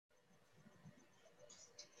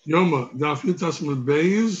Yoma Daf Yud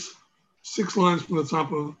Beis, 6 lines from the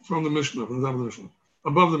top of the Mishnah, from the top of the Mishnah,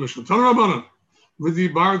 above the Mishnah. Tana Rabbanan,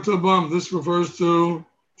 v'dibarta bam. This refers to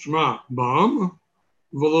Shema bam,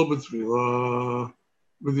 v'lo b'tfila.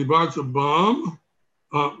 V'dibarta bam,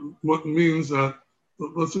 what means that?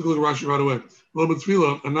 Let's take a look at Rashi right away. V'lo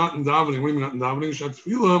b'tfila, and not in davening. What do you mean not in davening? Shat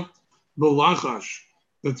tfila b'lachash.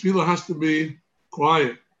 The tfila has to be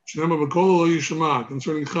quiet. Shnema b'kol lo yishma.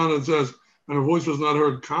 Concerning Chana, it says, and her voice was not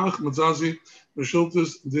heard. Kach matzazi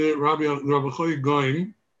b'shiltis de Rabbi Choy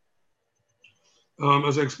Goyim.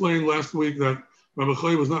 As I explained last week, that Rabbi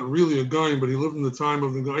Choy was not really a Goyim, but he lived in the time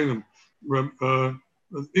of the Goyim.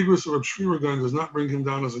 Igris or Shvira Goyim does not bring him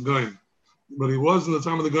down as a Goyim, but he was in the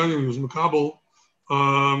time of the Goyim. He was Makabel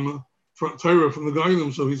Torah from the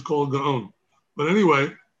Goyim, so he's called Gaon. But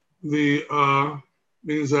anyway, the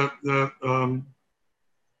means that tefillah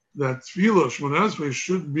Shemona Esrei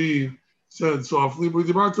should be said softly, but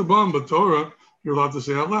Torah, you're allowed to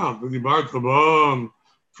say out loud.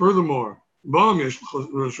 Furthermore,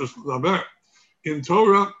 in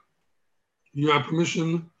Torah, you have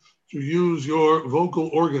permission to use your vocal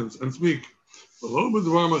organs and speak. And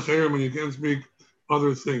you can't speak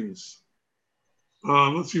other things.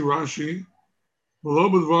 Let's see Rashi.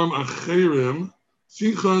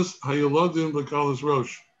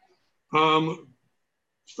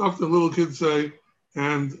 Stuff that little kids say,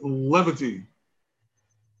 and levity.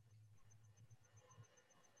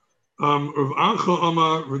 Rav Acha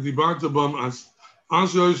Amar v'dibarta bam as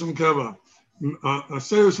yosim keva,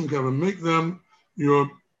 make them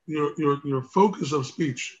your focus of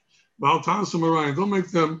speech. Don't make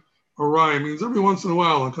them awry. It means every once in a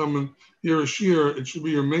while I come and hear a shir. It should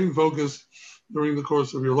be your main focus during the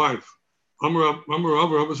course of your life. Amar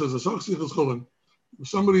Rabba says, if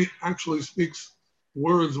somebody actually speaks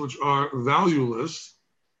words which are valueless,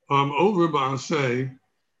 over ba'aseh,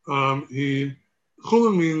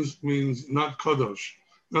 chulin means not kadosh.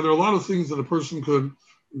 Now there are a lot of things that a person could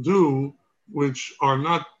do which are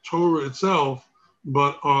not Torah itself,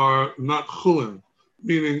 but are not chulin,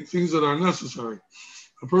 meaning things that are necessary.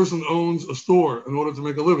 A person owns a store in order to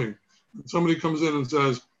make a living. And somebody comes in and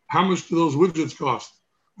says, how much do those widgets cost?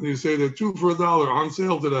 And you say they're 2 for $1 on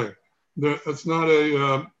sale today. That's not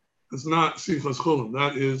it's not sichas chulin.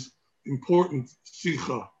 That is important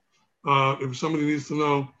sicha. If somebody needs to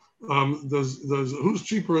know, does who's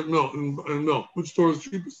cheaper at milk? In milk, which store is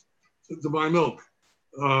cheapest to buy milk?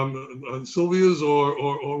 Sylvia's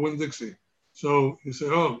or Winn-Dixie. So you say,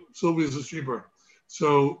 oh, Sylvia's is cheaper.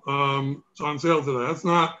 So it's on sale today. That's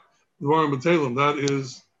not Dvarim B'Telem.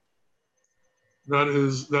 That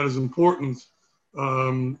is important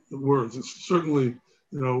words. It's certainly,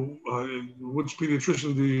 which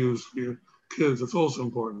pediatrician do you use for your kids? It's also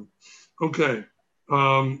important. Okay.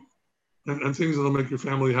 And things that'll make your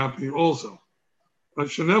family happy also.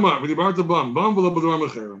 Words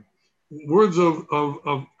of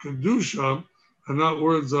Kedusha and not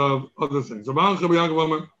words of other things.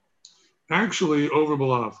 Actually, over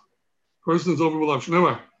Balav. Person is over Balav.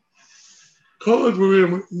 Shnema.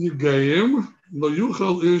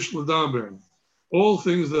 All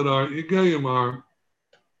things that are Yigayim are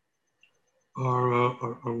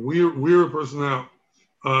weird a person out.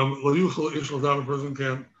 A person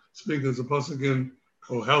can't speak. There's a pasuk in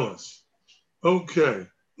Koheles. Okay,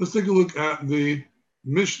 let's take a look at the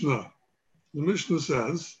Mishnah. The Mishnah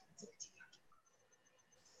says,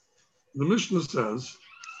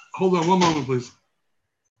 hold on one moment, please.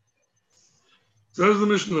 Says the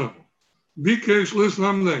Mishnah, Bikesh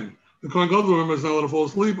Lisnamneng. The Kohen Gadol is not allowed to fall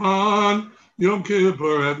asleep on Yom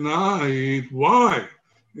Kippur at night. Why?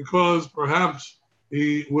 Because perhaps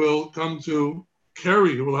he will come to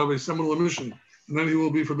carry, he will have a seminal emission, and then he will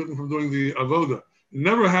be forbidden from doing the avoda. It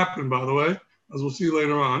never happened, by the way, as we'll see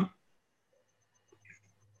later on.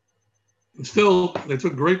 And still, they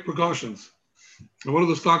took great precautions. And what do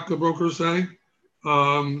the stockbrokers say?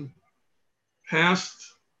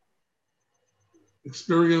 Past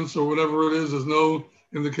experience or whatever it is, there's no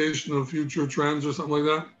indication of future trends or something like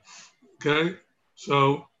that. Okay?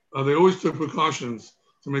 So they always took precautions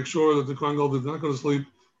to make sure that the Kohen Gadol did not go to sleep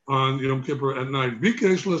on Yom Kippur at night.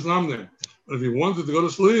 Bikesh Lisnamneh. But if he wanted to go to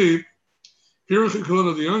sleep, here is the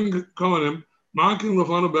young Kohanim, Makin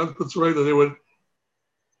Lefana Bet Pitzreda,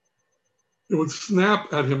 they would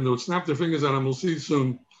snap at him, they would snap their fingers at him. We'll see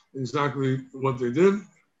soon exactly what they did.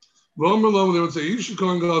 They would say, Ishi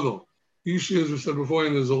Kohen Gadol. Ishi, as we said before,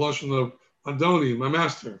 and there's a lashon of Adoni, my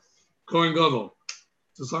master, Kohen Gadol.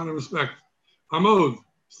 It's a sign of respect. Amod,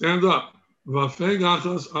 stand up. Vafeg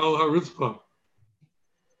achas al haritzpah.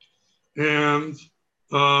 And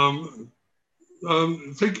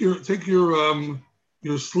take your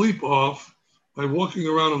your sleep off by walking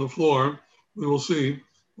around on the floor. We will see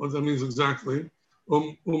what that means exactly.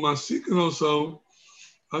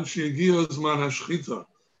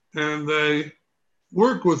 And they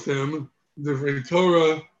work with him, the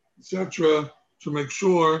Torah, etc., to make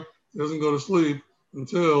sure he doesn't go to sleep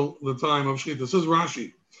until the time of Shechita. Says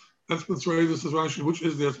Rashi. Espetzreda, says Rashi, which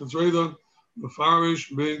is the Espetzreda?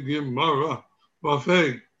 Mefarish Gemarah.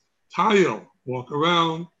 Bafeg, tile, walk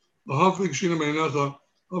around. Lahafik Shina Meinecha.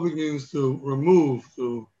 Hafik means to remove,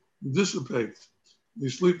 to dissipate the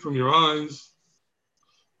sleep from your eyes.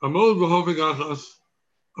 Amod v'hafik achas.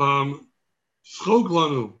 Schok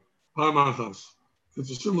lanu hamachas.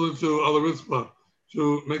 It's similar to Alaritzpa,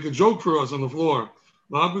 to make a joke for us on the floor.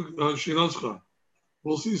 Lahafik Shinascha.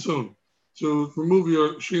 We'll see soon. To remove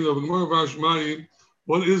your Shina.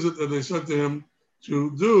 What is it that they said to him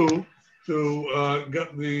to do to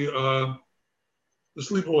get the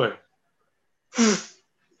sleep away?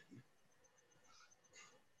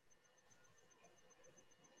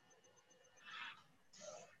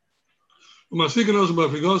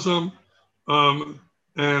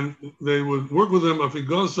 And they would work with them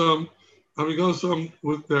afigosam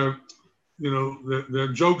with their, their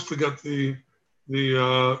jokes to get the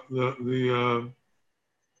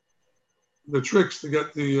tricks to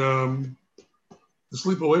get the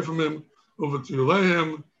sleep away from him, over to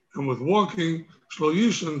Lehem, and with walking, Shlo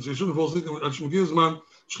Yishan, so you shouldn't fall asleep at Shmigizman,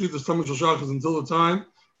 Shchitas Tamid Shel Shachar until the time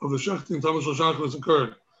of the Shechtim Tamid Shel Shachar has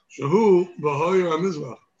occurred. Shehu B'Hoyer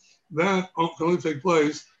HaMizrach. That can only take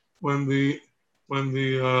place when the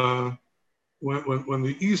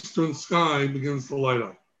eastern sky begins to light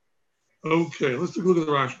up. Okay, let's take a look at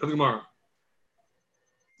the Rashi, the Gemara.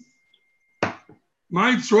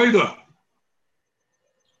 My trader.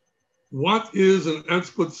 What is an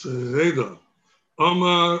Espetzreda?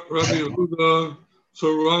 Amar Rabbi Yehuda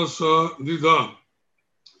Tzarasa Dida.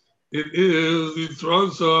 It is the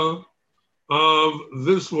Tzarasa of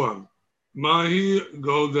this one. Mahi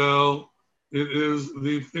Godel. It is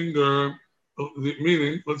the finger,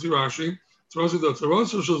 meaning, let's see Rashi.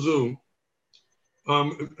 Tzarasa Shazu.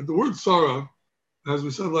 The word Sarah, as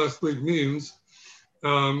we said last week, means,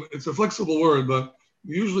 it's a flexible word, but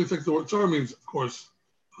you usually think the word Sarah means, of course,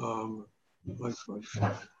 like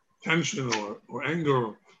tension or anger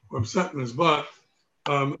or upsetness, but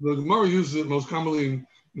the Gemara uses it most commonly in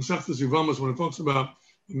Masechtas Yevamos when it talks about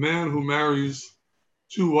a man who marries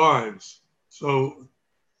two wives. So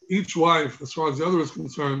each wife, as far as the other is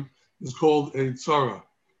concerned, is called a tzara,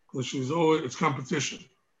 because it's competition.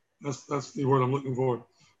 That's the word I'm looking for.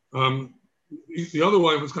 The other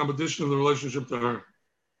wife is competition in the relationship to her.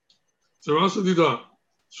 Tzarasa dida.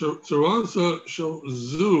 Tzarasa shel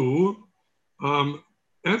zu,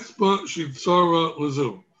 etzba shitzara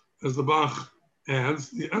lezu. As the Bach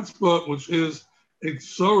adds, the etzba, which is a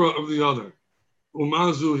tzara of the other.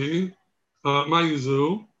 Umazuhi,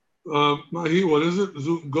 mayizu, mahi, what is it?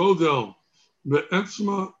 Zu godel,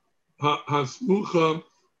 be'etzma hasmucha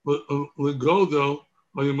legodel,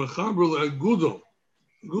 hayemechaber le'egudel.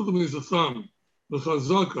 Gudel means the thumb, the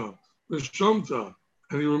chazaka, the shamta,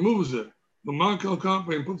 and he removes it. The Makal Kape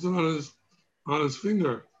and puts it on his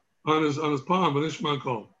finger, on his palm, and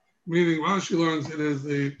Ishmakal. Meaning Rashi learns it is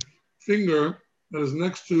the finger that is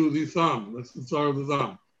next to the thumb. That's the tzar of the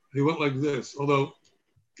thumb. He went like this, although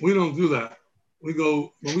we don't do that. We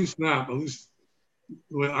go, when we snap, at least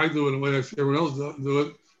the way I do it and the way I see everyone else do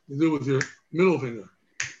it, you do it with your middle finger,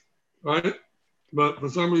 right? But for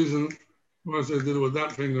some reason, when I say did it with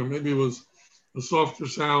that finger, maybe it was a softer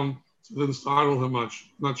sound, so it didn't startle him much.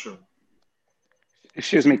 Not sure.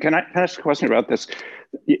 Excuse me, can I ask a question about this? Sure.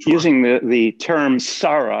 Using the term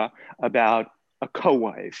Sarah about a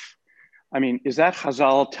co-wife. I mean, is that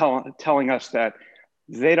Chazal telling us that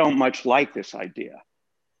they don't much like this idea?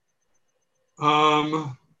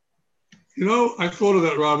 I thought of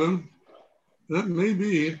that, Robin. That may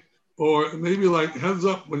be, or maybe like heads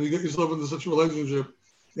up when you get yourself into such a relationship,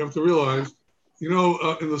 you have to realize, in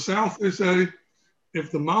the South, they say,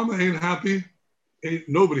 if the mama ain't happy, ain't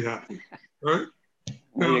nobody happy, right?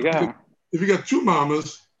 There you go. If you got two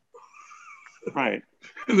mamas, right,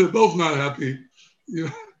 and they're both not happy,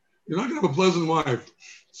 you're not gonna have a pleasant wife.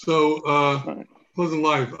 So right. Pleasant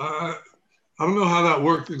life. I don't know how that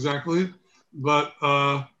worked exactly, but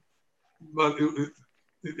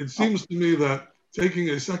it seems to me that taking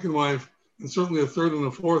a second wife and certainly a third and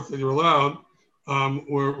a fourth that you're allowed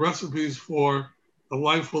were recipes for a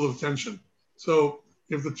life full of tension. So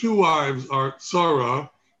if the two wives are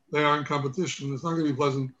Sarah, they are in competition. It's not going to be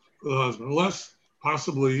pleasant for the husband, unless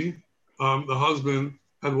possibly the husband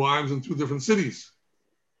had wives in two different cities,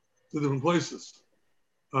 two different places.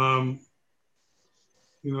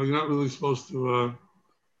 you're not really supposed to,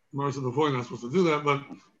 Gemara said before, you're not supposed to do that, but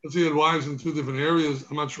let's say he had wives in two different areas,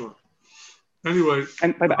 I'm not sure. Anyway.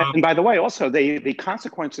 And by the way, also, the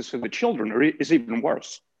consequences for the children is even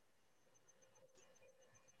worse.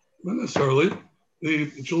 Not necessarily.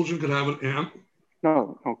 The children could have an aunt.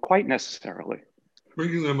 No, quite necessarily.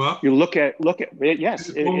 Bringing them up. You look at yes,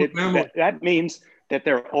 that means that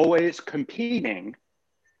they're always competing,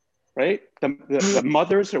 right? The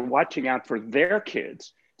mothers are watching out for their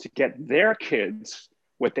kids to get their kids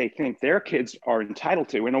what they think their kids are entitled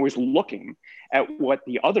to, and always looking at what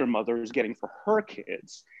the other mother is getting for her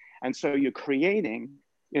kids. And so you're creating,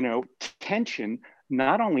 tension,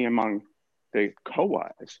 not only among the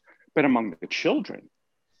co-wives, but among the children.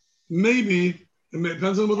 Maybe. It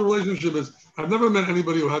depends on what the relationship is. I've never met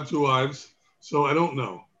anybody who had two wives, so I don't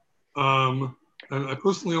know. And I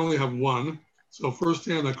personally only have one, so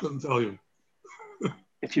firsthand I couldn't tell you.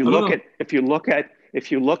 If you look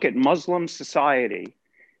at Muslim society,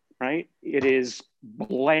 right, it is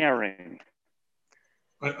blaring.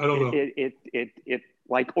 I don't know.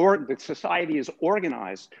 The society is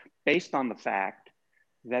organized based on the fact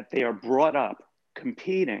that they are brought up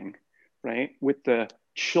competing, right, with the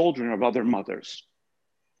children of other mothers.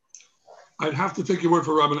 I'd have to take your word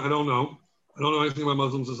for Robin. I don't know. I don't know anything about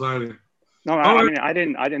Muslim society. No, I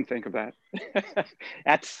didn't think of that.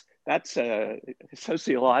 That's a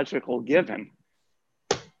sociological given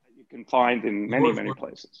you can find in many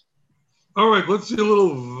places. All right, let's see a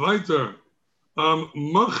little weiter.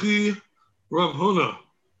 Machi Rav Huna.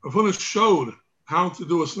 Rav Huna showed how to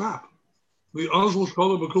do a snap. The Oslo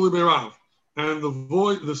Kola Bakuli Beirav. And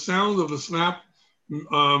the sound of the snap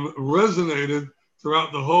resonated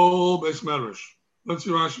throughout the whole Beis Medrash. Let's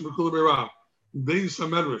see Rashi Bakuli Beirav. Beis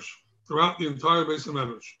Medrash. Throughout the entire Beis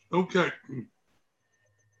Medrash. Okay.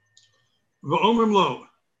 V'omrim lo.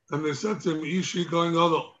 And they said to him, Ishi going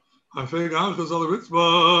Adol. Hafeg Achaz al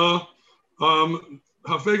Ritzba.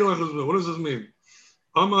 What does this mean?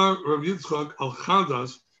 Amar Rav Yitzchak al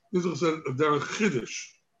Chadas. Yitzchak said, Derech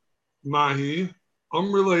Chiddush. Mahi.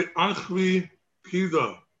 Amrele Achvi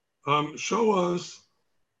Pida. Show us.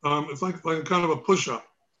 It's like kind of a push-up.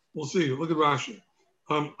 We'll see. Look at Rashi.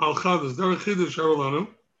 Al Chadas. Derech Chiddush Harolanu.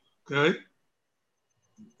 Okay.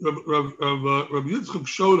 Rabbi Yitzchak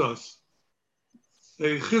showed us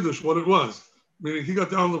a chiddush, what it was. Meaning he got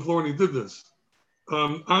down on the floor and he did this.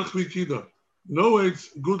 Achvi kida. No eggs,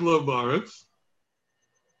 good love baretz.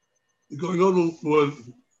 Going on would,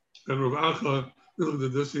 and Rav Acha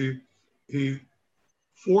did this. He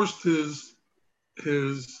forced his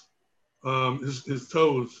toes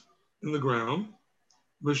in the ground,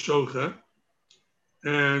 b'shochet,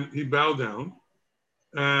 and he bowed down.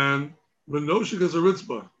 And V'noshik is a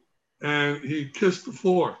ritzbah, and he kissed the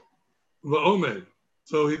floor, v'omed.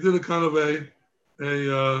 So he did a kind of a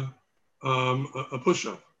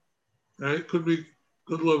push-up. Okay, could be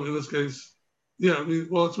good love in this case. Yeah,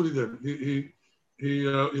 that's what he did. He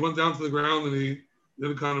went down to the ground and he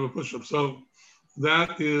did a kind of a push-up. So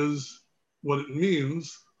that is what it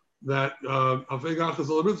means that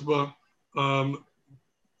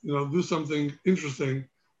do something interesting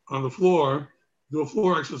on the floor. Do a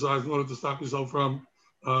floor exercise in order to stop yourself from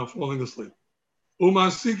falling asleep.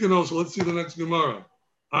 Umasikino, so let's see the next Gemara.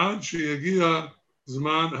 Ad sheyagia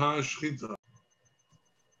zman ha'ashchita.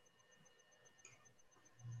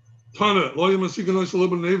 Tana, lo yamasikino shelo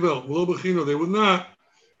b'nevel, lo b'chino. They would not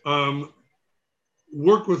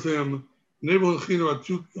work with him, nevel and chino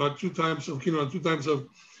are two types of kino, two types of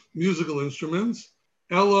musical instruments.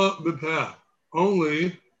 Ella b'peh,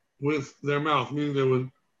 only with their mouth, meaning they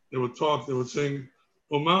would talk, they would sing.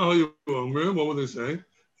 What would they say?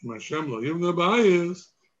 If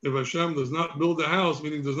Hashem does not build the house,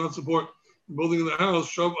 meaning does not support building of the house,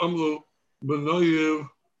 Shav Amlu B'noyev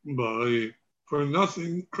B'ai. For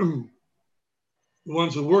nothing, the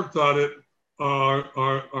ones who worked on it are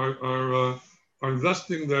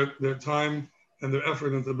investing their time and their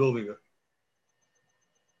effort into building it.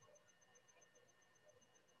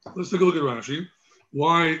 Let's take a look at Rashi.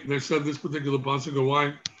 Why they said this particular pasuk, or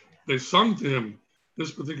why they sung to him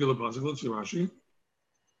this particular pasuk. Let's see Rashi.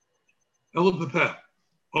 Ela b'peh,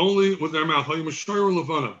 only with their mouth. They would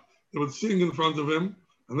sing in front of him,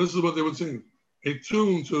 and this is what they would sing: a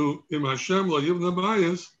tune to Im Hashem la yivna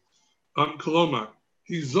b'ayis kolomar.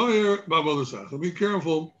 He's zoyer b'avodasach. Be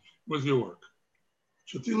careful with your work.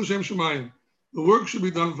 Shati l'shem shemayim. The work should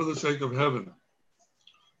be done for the sake of heaven.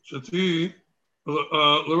 Shati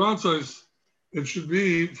l'ratzos. It should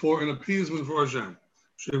be for an appeasement for Hashem.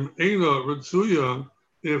 Shem eina ritzuya,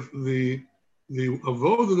 if the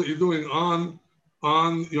avodah that you're doing on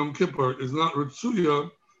Yom Kippur is not ritzuya,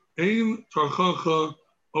 ein tarchacha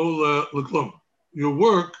Ola leklum. Your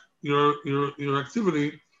work, your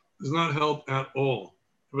activity does not help at all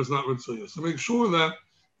if it's not ritzuyah. So make sure that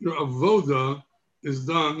your avoda is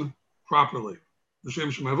done properly.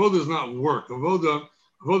 L'shem Shema. Avoda is not work. Avoda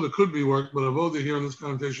could be work, but avoda here in this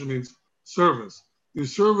connotation means service. Your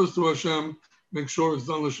service to Hashem, make sure it's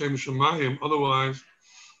done l'shem shemayim. Otherwise,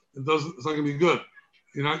 it's not going to be good.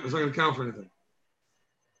 It's not going to count for anything.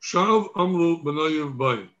 Shav amru b'nayev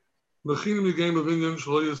bay. Mechinim yigayim of Indian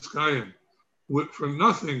shaloyas kayim. For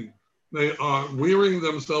nothing, they are wearing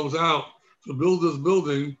themselves out to build this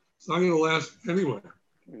building. It's not going to last anywhere.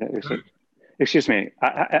 Excuse me.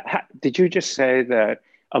 Did you just say that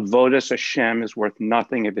avodas Hashem is worth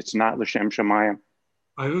nothing if it's not l'shem shemayim?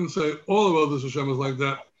 I didn't say all of avodas Hashem is like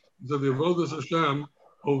that. So the avodas Hashem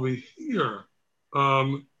over here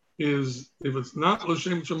is, if it's not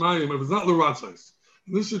l'shem shemayim, if it's not l'ratzos,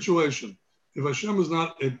 in this situation, if Hashem is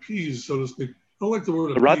not appeased, so to speak, I don't like the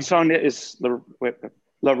word appeased.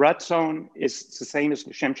 L'ratzon is the same as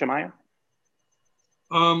l'shem shemayim?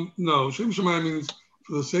 No, Shem Shemayim means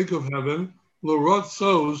for the sake of heaven.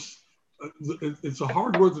 L'ratzos, it's a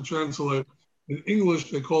hard word to translate. In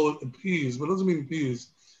English, they call it appease, but it doesn't mean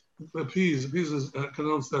appease. Appease is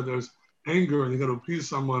connotes that there's anger and you got to appease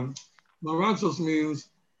someone. L'ratzos means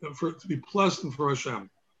for it to be pleasant for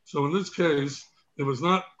Hashem. So in this case, if it's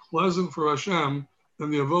not pleasant for Hashem,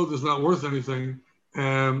 then the avodah is not worth anything,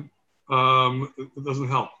 and it doesn't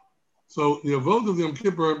help. So the avodah of the Yom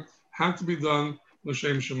Kippur had to be done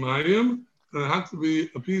l'shem shemayim, and it had to be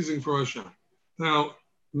appeasing for Hashem. Now,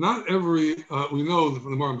 not every, we know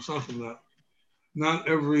from the Gemara Pesachim that not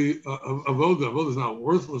every avodah is not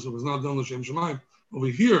worthless if it's not done l'shem shemayim. Over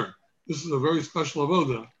here, this is a very special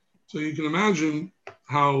avodah. So you can imagine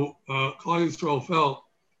how Klal Yisrael felt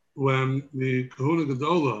when the Kahuna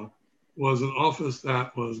Gedola was an office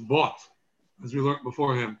that was bought, as we learned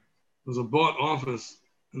beforehand. It was a bought office,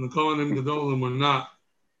 and the Kohanim Gedolim were not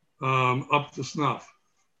up to snuff.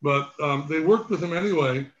 But they worked with him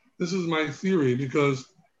anyway. This is my theory, because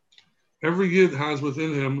every Yid has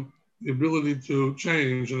within him the ability to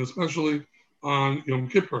change, and especially on Yom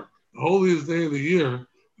Kippur, the holiest day of the year,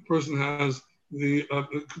 the person has the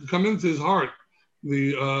come into his heart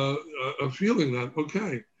the a feeling that,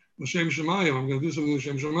 okay, l'shem shemayim, I'm going to do something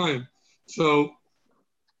l'shem shemayim. So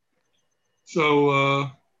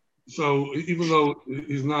even though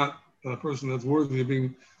he's not a person that's worthy of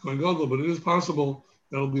being Kohen Gadol, but it is possible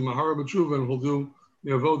that he'll be Mahara B'tshuva and he'll do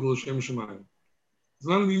the avodah l'shem shemayim. It's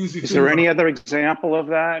not an easy thing. Is there any other example of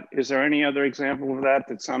that? Is there any other example of that?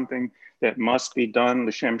 That's something that must be done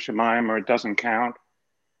l'shem shemayim, or it doesn't count?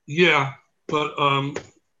 Yeah, but I'll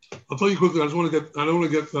tell you quickly. I don't want to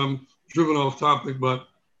get driven off topic, but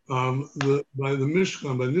by the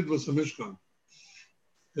Mishkan, by Nidvas Mishkan,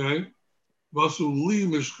 okay, Vasu Li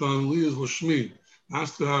Mishkan, Li is Lashmi,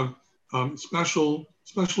 has to have especially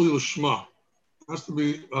Lashma, has to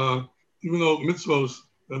be even though mitzvos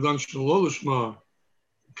that are done Shalom Lashma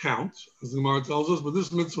count, as the Gemara tells us, but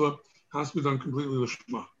this mitzvah has to be done completely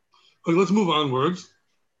Lashma. Okay, let's move onwards.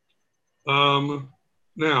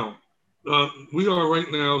 Now, we are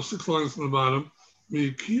right now 6 lines from the bottom.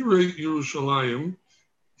 Mikirei Yerushalayim,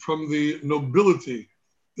 from the nobility.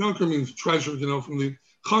 Yanker means treasure, from the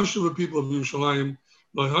chashuv people of Yerushalayim.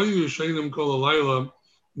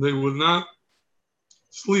 They would not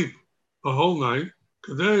sleep a whole night.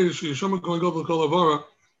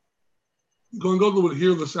 Kohen Gadol would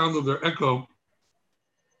hear the sound of their echo,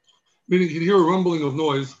 meaning he'd hear a rumbling of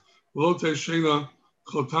noise. And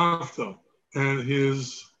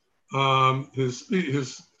his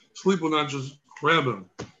sleep will not just grab him.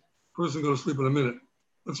 Person go to sleep in a minute.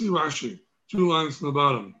 Let's see Rashi. 2 lines from the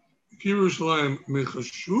bottom. Yerushalayim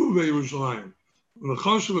mechashuv Yerushalayim. When the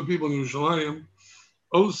chashuv of people in Yerushalayim,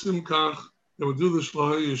 osim kach, they would do the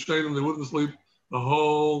shlahai yishenim. They wouldn't sleep the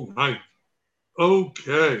whole night.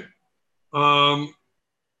 Okay. Abba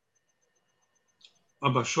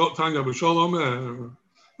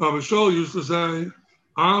Shol used to say,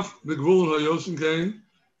 Af B'Gvul Hayosin Kain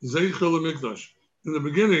Zeichel Mikdash. In the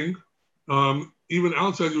beginning, even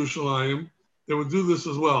outside Yerushalayim, they would do this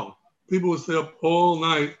as well. People would stay up all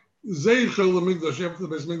night. Zeichel Mikdash. After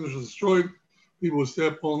the Beis Mikdash was destroyed, people would stay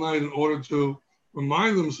up all night in order to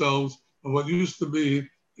remind themselves of what used to be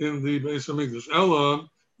in the Beis Mikdash. Ella,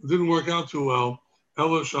 it didn't work out too well.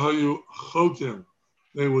 Ella Shahayu Chotim.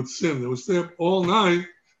 They would sin. They would stay up all night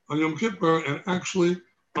on Yom Kippur, and actually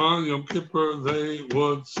on Yom Kippur they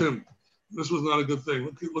would sin. This was not a good thing.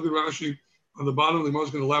 Look at Rashi on the bottom. The Gemara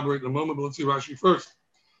is going to elaborate in a moment, but let's see Rashi first.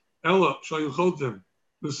 Ella Shahayu Chotim.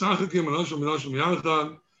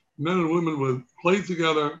 Men and women would play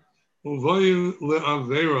together. uvayin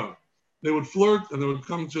le'avera. They would flirt and they would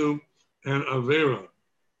come to an avera.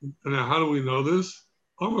 And now how do we know this?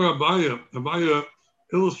 Amar Abaya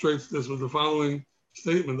illustrates this with the following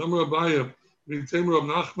statement. Amar Abaya, v'temer of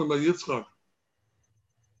Nachman by Yitzchak.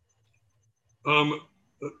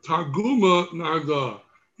 Targuma Narda.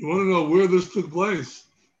 You want to know where this took place,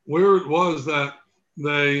 where it was that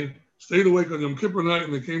they stayed awake on Yom Kippur night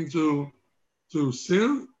and they came to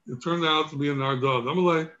sin? It turned out to be in Narda.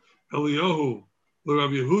 Amalei Eliyahu, the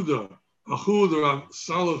Rabbi Yehuda, Achu, the Rabbi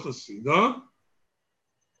Salah Chasida.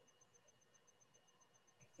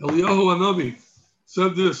 Eliyahu Hanavi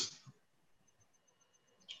said this.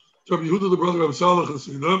 Rabbi Yehuda, the brother of Salah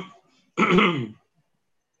Chasida,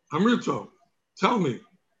 Amrito, tell me,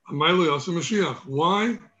 why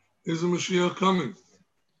is the Mashiach coming?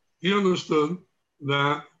 He understood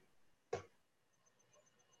that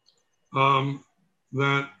the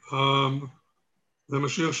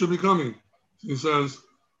Mashiach should be coming. He says,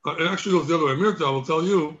 it actually goes the other way. Mirta, I will tell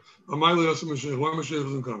you, why Mashiach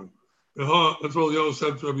isn't coming. That's what Eliyahu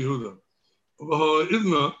said to Rabbi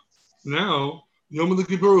Yehuda. Now, Yom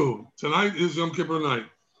Kippur, tonight is Yom Kippur night.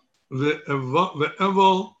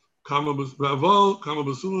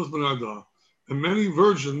 And many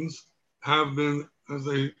virgins have been, as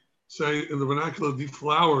they say in the vernacular,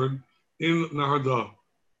 deflowered in Nahardah.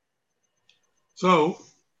 So,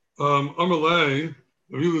 Amalei,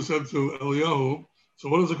 Yehuda said to Eliyahu, so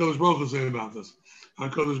what does the Kodesh Baruch Hu say about this?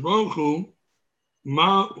 HaKadosh Baruch Hu,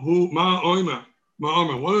 oima,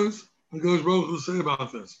 what does the Kodesh Baruch Hu say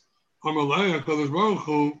about this? Amalei, HaKadosh Baruch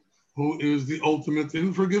Hu, who is the ultimate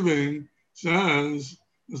in forgiving, says,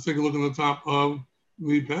 let's take a look at the top of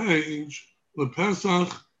the page, the Pesach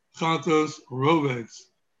Chatas Rovex.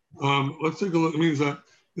 Let's take a look. It means that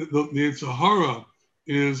the Sahara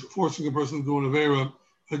is forcing a person to do an Avera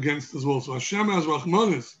against his will. So Hashem has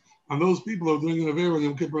Rahmanis on those people who are doing an Avera on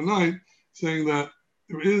Yom Kippur night, saying that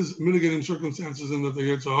there is mitigating circumstances and that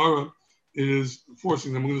the Sahara is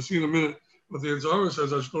forcing them. We're going to see in a minute what the Sahara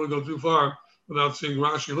says. I should only go too far without seeing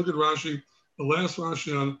Rashi. Look at Rashi, the last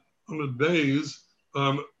Rashi on the Bays,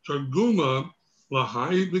 Targuma,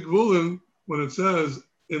 Lahai B'Gvulin, when it says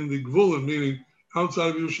in the Gvulin, meaning outside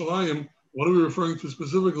of Yerushalayim, what are we referring to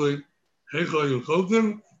specifically? Heicha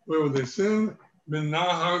Yuchotim, where would they sin? Min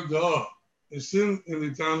Nahardah. They sin in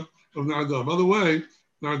the town of Nardah. By the way,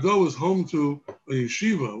 Nardah was home to a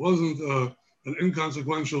yeshiva. It wasn't an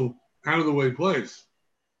inconsequential, out-of-the-way place.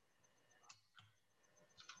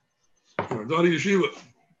 Nardah yeshiva.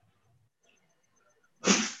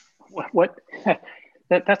 What?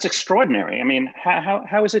 That's extraordinary. I mean,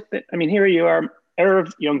 how is it that, I mean, here you are,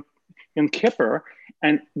 Erev Yom Kippur,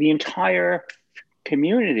 and the entire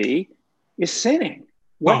community is sinning.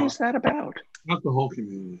 What is that about? Not the whole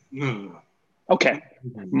community. No. Okay.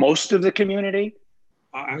 Most of the community?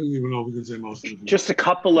 I don't even know if we can say most of the community. Just a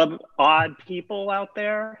couple of odd people out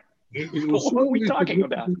there? What are we talking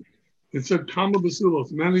about? It said Kama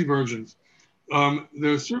Basilos, many virgins.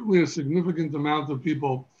 There's certainly a significant amount of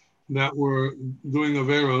people that were doing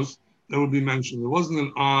Averos that would be mentioned. It wasn't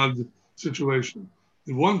an odd situation.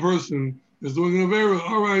 If one person is doing an Avera,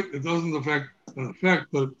 all right, it doesn't affect,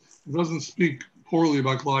 but it doesn't speak poorly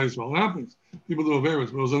about Klal Yisrael. It happens. People do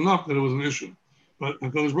Averos, but it was enough that it was an issue. But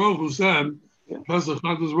HaKadosh Baruch Hu said, Pesach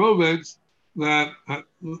Chatas Rovex, that,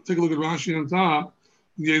 take a look at Rashi on top,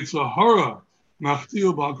 Yetzahara,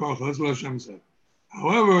 Machtiu Bal Korcha, that's what Hashem said.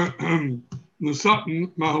 However, the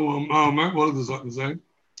Satan, what did the Satan say?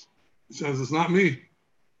 He says, it's not me.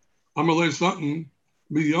 Amalei Satan,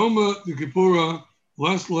 B'yoma D'Kippura,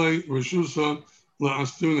 Lesle Reshusa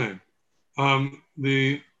La'astune. On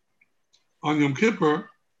Yom Kippur,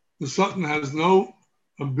 the Satan has no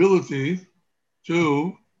ability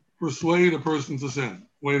to persuade a person to sin.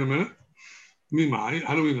 Wait a minute. Mimai,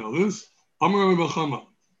 how do we know this? Amar Rabbi Chama.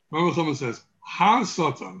 Rabbi Chama says, Ha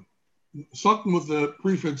Satan. Satan with the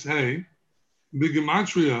prefix hey, the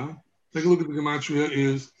Gematria, take a look at the Gematria,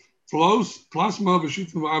 is Plasma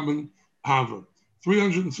B'Shitim V'Arben Hava,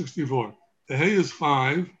 364. The hey is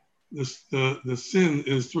 5, the sin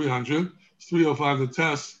is 300, it's 305, the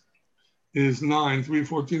test is 9,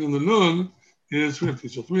 314, and the nun is 50,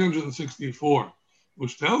 so 364,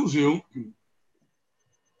 which tells you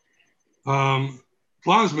Plasma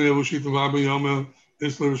B'Shitim V'Arben Yoma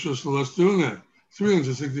is L'Rishus L'Lastune.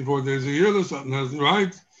 364 days a year, the Satan has the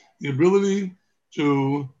right, the ability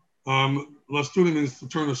to, Lastuna means to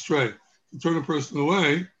turn astray, to turn a person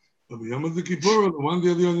away. But the Yom Kippur, the one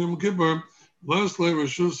day of the Yom Kippur, Lesle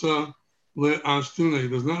Reshusa Le'astune, he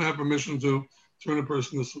does not have permission to turn a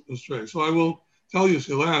person astray. So I will tell you,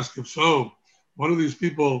 so you'll ask, if so, what are these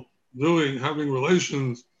people doing, having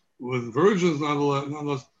relations with virgins,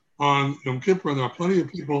 nonetheless, on Yom Kippur, and there are plenty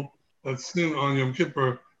of people that sin on Yom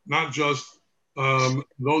Kippur, not just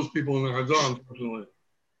those people in the Hadar, unfortunately.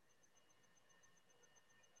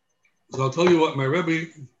 So I'll tell you what my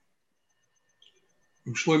Rebbe,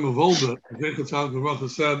 Shlomo Volda,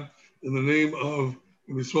 said in the name of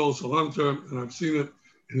Rabbi Yisrael Salanter, and I've seen it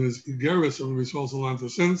in his Igeris of Rabbi Yisrael Salanter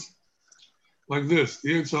since, like this.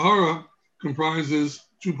 The Yetzer Hara comprises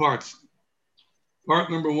two parts.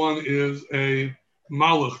 Part number one is a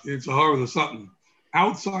malach, the Yetzer Hara, the Satan,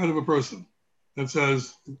 outside of a person that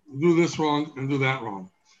says, do this wrong and do that wrong.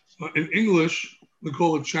 In English, we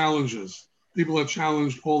call it challenges. People are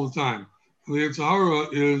challenged all the time. And the Yetzer Hara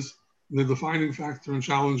is the defining factor in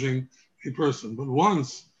challenging a person. But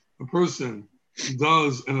once a person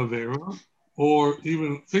does an Avera, or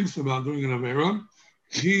even thinks about doing an Avera,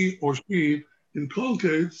 he or she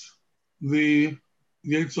inculcates the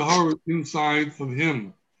Yetzer Hara inside of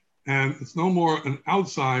him. And it's no more an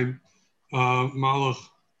outside malach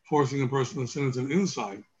forcing a person to sin, it's an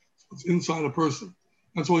inside. It's inside a person.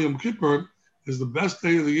 That's why Yom Kippur is the best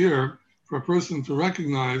day of the year for a person to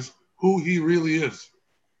recognize who he really is.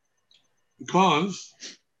 Because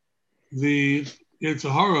the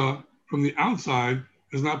Yetzer Hara from the outside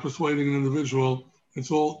is not persuading an individual,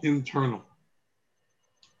 it's all internal.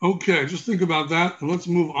 Okay, just think about that, and let's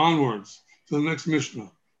move onwards to the next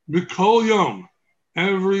Mishnah. B'kol yom,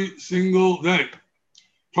 every single day.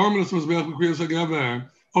 Oh,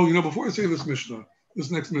 before I say this next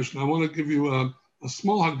Mishnah, I want to give you a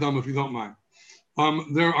small hakdam, if you don't mind.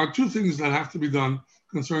 There are two things that have to be done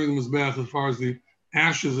concerning the Mizbeach as far as the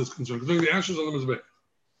ashes is concerned. Concerning the ashes on the Mizbeach.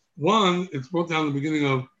 One, it's brought down in the beginning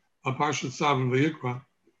of Parshat Tzav and Vayikra.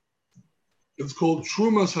 It's called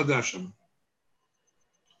Trumas Hadeshem.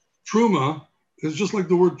 Truma is just like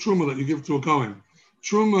the word truma that you give to a Kohen.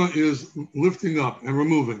 Truma is lifting up and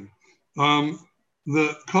removing.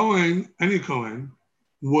 The Kohen, any Kohen,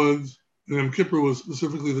 would, and Yom Kippur was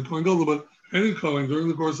specifically the Kohen Gadol, but any Kohen during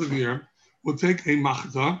the course of the year would take a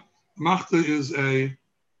machta. A machta is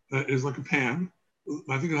like a pan.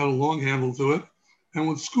 I think it had a long handle to it, and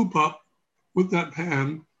would scoop up with that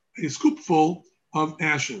pan a scoopful of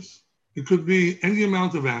ashes. It could be any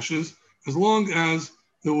amount of ashes, as long as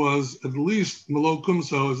there was at least melo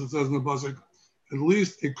kumso, as it says in the pasuk, at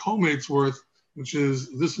least a komet's worth, which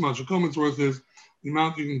is this much. A komet's worth is the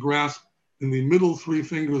amount you can grasp in the middle three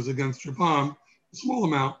fingers against your palm, a small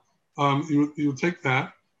amount. You take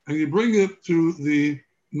that and you bring it to the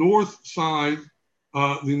north side,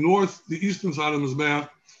 the eastern side of the Mizbeach,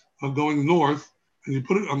 going north, and you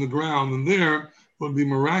put it on the ground, and there would be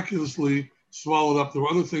miraculously swallowed up. There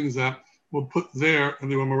were other things that were put there,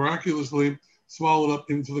 and they were miraculously swallowed up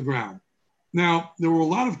into the ground. Now, there were a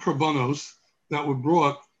lot of karbanos that were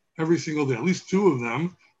brought every single day, at least two of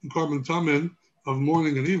them, the korban tamid of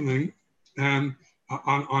morning and evening, and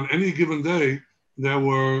on any given day, there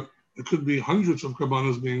could be hundreds of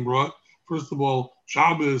karbanos being brought. First of all,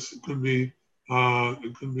 Shabbos, it could be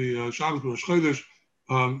Shabbos Rosh Chodesh,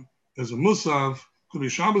 there's a Musaf, could be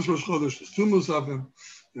Shabbos Rosh Chodesh, there's two Musafim,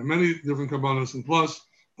 there are many different karbanos, and plus,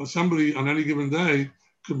 somebody on any given day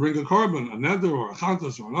could bring a korban, a neder, or a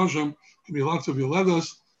chantas, or an asham, could be lots of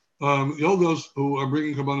yoledos, yoldos who are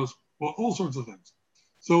bringing karbanos, well, all sorts of things.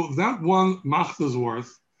 So that one machta's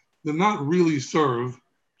worth did not really serve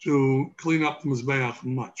to clean up the Mizbeach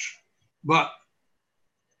much. But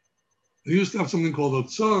they used to have something called a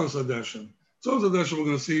tzoros hadeshem. Tzoros hadeshem we're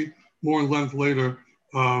going to see more in length later,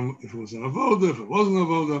 if it was an avoda, if it wasn't an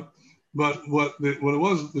avoda. But what it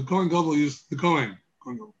was, the Kohen Gadol used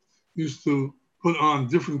to put on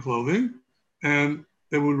different clothing, and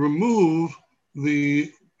they would remove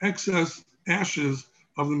the excess ashes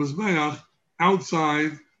of the Mizbeach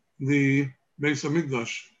outside the Beis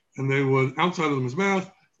HaMikdash, and they would, outside of the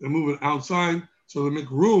Mizbeach, they move it outside, so they make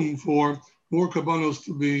room for more karbanos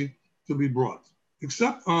to be brought.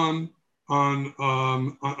 Except on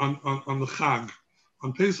the Chag,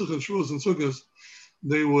 on Pesach and Shavuos and Sukkot,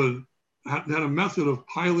 they had a method of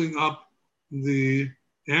piling up the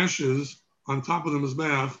ashes on top of the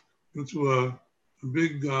Mizbeach into a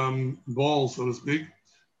big ball, so to speak,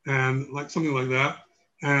 and like something like that,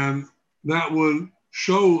 and that would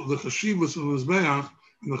show the chashivas of the Mizbeach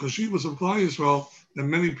and the chashivas of Klal Yisrael that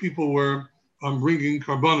many people were bringing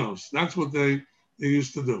karbanos. That's what they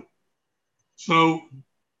used to do. So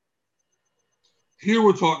here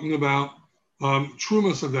we're talking about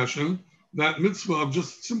Trumas Hadeshem, that mitzvah of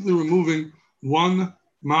just simply removing one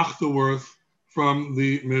machta worth from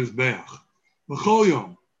the Mizbeach. L'chol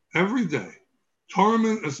yom, every day,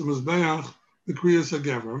 Tormin es Mizbeach the Kriyas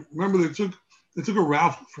HaGever. Remember, they took a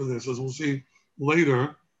raffle for this, as we'll see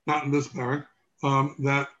later, not in this parak,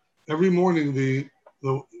 that every morning the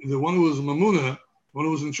one who was mamuna, one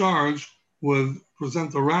who was in charge, would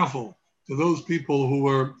present a raffle to those people who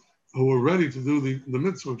were ready to do the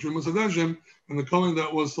mitzvah, Trumas Hadeshim, and the Kohen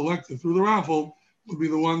that was selected through the raffle would be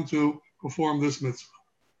the one to perform this mitzvah.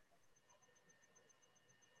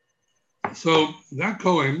 So that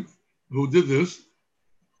Kohen who did this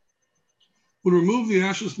would remove the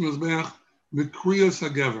ashes from his mizbeach with Kriyas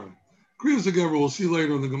HaGever. Kriyas HaGever, we'll see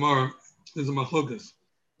later in the Gemarah, is a machlokas.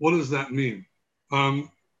 What does that mean?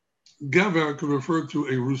 Gever could refer to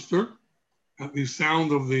a rooster, at the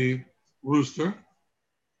sound of the rooster,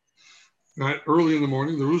 right? Early in the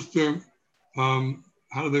morning, the rooster, how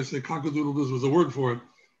do they say cockadoodle? This was a word for it.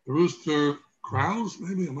 The rooster crows,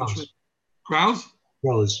 maybe? I'm not sure. Crows?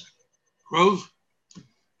 Crows.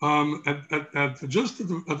 Just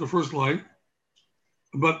at the first light.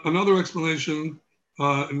 But another explanation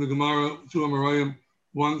in the Gemarah, two Amarayim,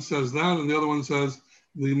 one says that, and the other one says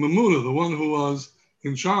the Mamuna, the one who was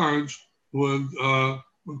in charge, would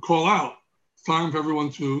call out, it's time for everyone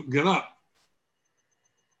to get up.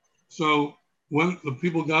 So when the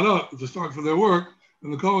people got up to start for their work,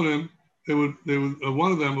 and the Kohanim, they would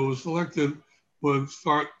one of them who was selected would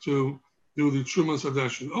start to do the Trumas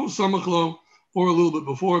Hadeshim. Oh, Samachlo, or a little bit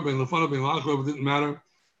before, Ben Lefana, Ben Lachro, it didn't matter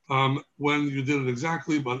when you did it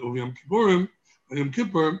exactly, but over Yom Kippurim, Yom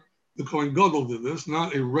Kippur, the Kohen Gadol did this,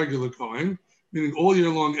 not a regular Kohen, meaning all year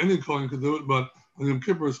long any Kohen could do it, but on Yom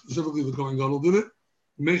Kippur specifically the Kohen Gadol did it,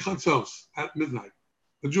 Mechatzos, at midnight,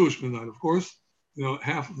 the Jewish midnight, of course,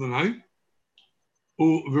 half of the night.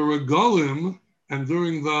 U'v'regalim, and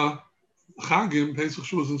during the Chagim, Pesach,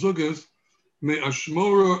 Shavuos, and Sukkot, me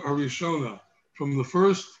Ashmora Arishona, from the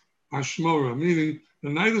first Ashmora, meaning the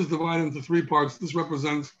night is divided into three parts. This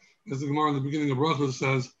represents, as the Gemara in the beginning of Brachos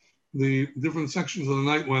says, the different sections of the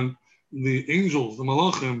night when the angels, the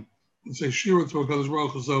Malachim, would say Shira to HaKadosh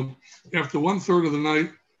Baruch Hu. So after 1/3 of the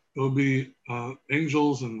night, there will be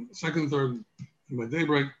angels, and second third, and by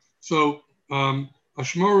daybreak. So Ashmora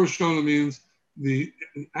Rishona means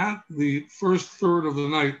at the first third of the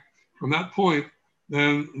night. From that point,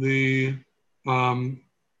 then the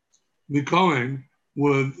Kohen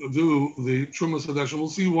would do the Trumas Hadeshim. We'll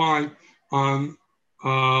see why on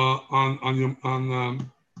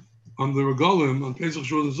the Regalim, on Pesach,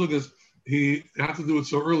 Shavuos, and Sukkot, he had to do it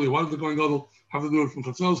so early. Why did the Kohen Gadol have to do it from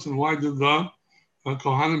Chatzos, and why did the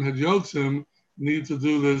Kohanim Hedyotzim need to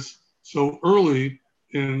do this so early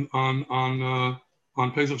on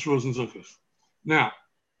Pesach, Shavuos, and Sukkot? Now,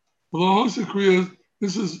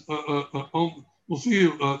 this is we'll see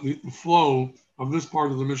the flow of this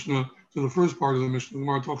part of the Mishnah to the first part of the Mishnah. The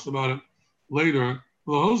Gemara talks about it later.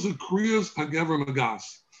 This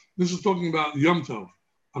is talking about Yom Tov.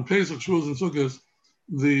 On Pesach, Shavuos, and Sukkot,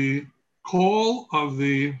 the call of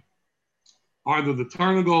either the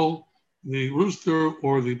Tarnagol, the rooster,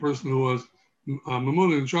 or the person who was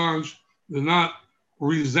Mamuna in charge, did not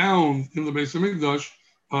resound in the Beis Hamikdash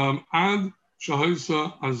ad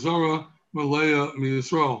Shahaisa Azara Malaya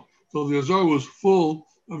Yisrael. So the Azara was full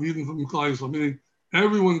of Yidden from Klal Yisrael, meaning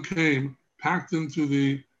everyone came packed into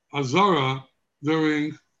the Azara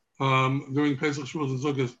during Pesach, Shavuos, and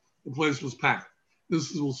Sukkot. The place was packed.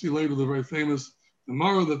 This is, we'll see later, the very famous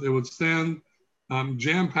Gemarah that they would stand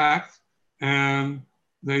jam-packed and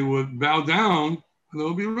they would bow down and there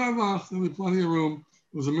would be Revach, there would be plenty of room.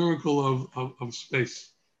 It was a miracle of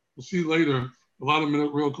space. We'll see later a lot of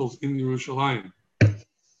miracles in Yerushalayim.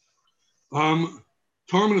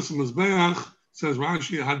 Torminus Mizbeach says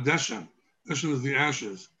Rashi Hadeshem. Deshem is the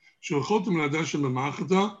ashes. Shuchotim Hadeshem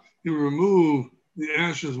B'machata. He would remove the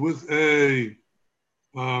ashes with a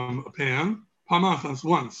pan. Pamachas,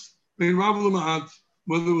 once. Bein Rav L'Ma'at,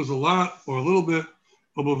 whether it was a lot or a little bit.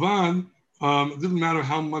 Obavan, it didn't matter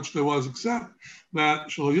how much there was, except that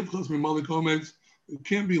Shalo Yipchas Mimali Kometz, it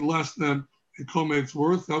can't be less than a Kometz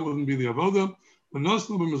worth. That wouldn't be the Avodah. But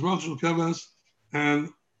Nosno B'Mizrach Shal Keves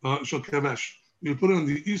and Shal Kevesh. You put it on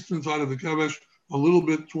the eastern side of the Kevesh, a little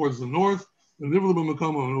bit towards the north, and it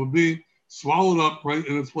would be swallowed up right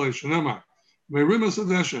in its place. Shenemar. Me'rimas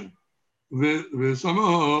Hadeshem.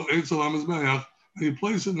 V'samaho Eitzel HaMizbeach, and you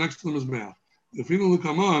place it next to the Mizbeach. If you don't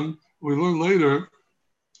come on, we learn later,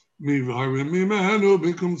 you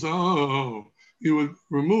would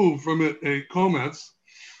remove from it a kometz.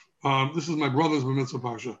 This is my brother's B'mitzvah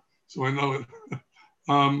Parsha, so I know it.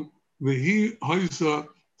 V'hi haisa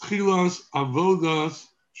tchilas avodas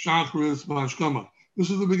shachris v'hashkama. This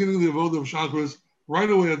is the beginning of the avodah of shachris. Right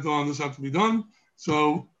away at dawn, this had to be done.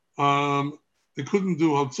 So they couldn't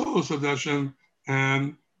do Hatzos Hadeshem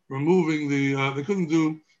and removing they couldn't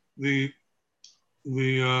do the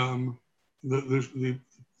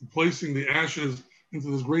placing the ashes into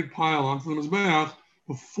this great pile onto the Mizbeach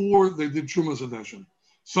before they did Trumas Hadeshin.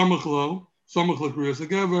 Samach lo kriyas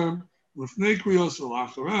hagever, lifnei kriyas or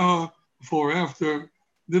lachareha, before or after,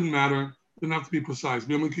 didn't matter, didn't have to be precise.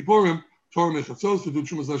 B'yom Kippurim, Torah mechatzos, to do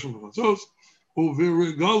Trumas Hadeshin for chatzos,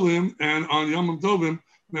 u'virigalim, and on Yom Tovim,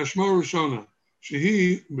 meshmor rishona,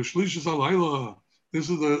 shehi b'shlishas halayla. This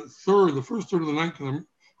is the first third of the night.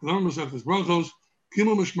 Brachos,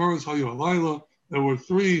 Kimo Mishmaras Hayu Halayla. There were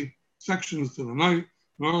 3 sections to the night.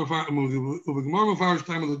 Gemarah Mefarish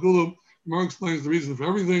time of the Gulub. Gemara explains the reason for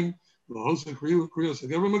everything. The host of Kriyas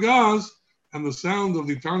Hagever Magaz, and the sound of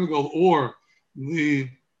the Tarnagal or the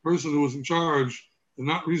person who was in charge did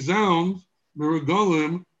not resound.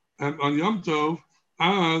 Miragolim and on Yom Tov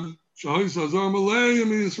Ad Shahis Hazar Malay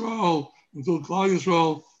Yisrael until Klal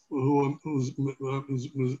Yisrael, who's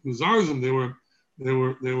Mizarzim, they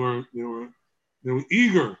were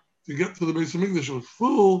eager to get to the Beis Hamikdash. It was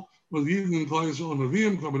full with Yidden and Klal Yisrael and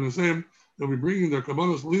Avim, Kabbalah. They'll be bringing their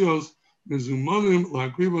Kabbalas Leos, Mizumanim,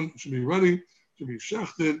 La'akriban, should be ready to be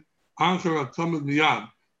shechted, Ancher Tamid Miyad,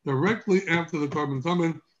 directly after the Karban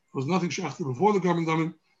Tamid. There was nothing shechted before the Karban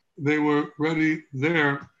Tamid. They were ready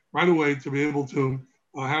there right away to be able to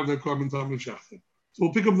have their Karban Tamid shechted. So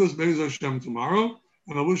we'll pick up this Beis Hashem tomorrow,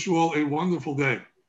 and I wish you all a wonderful day.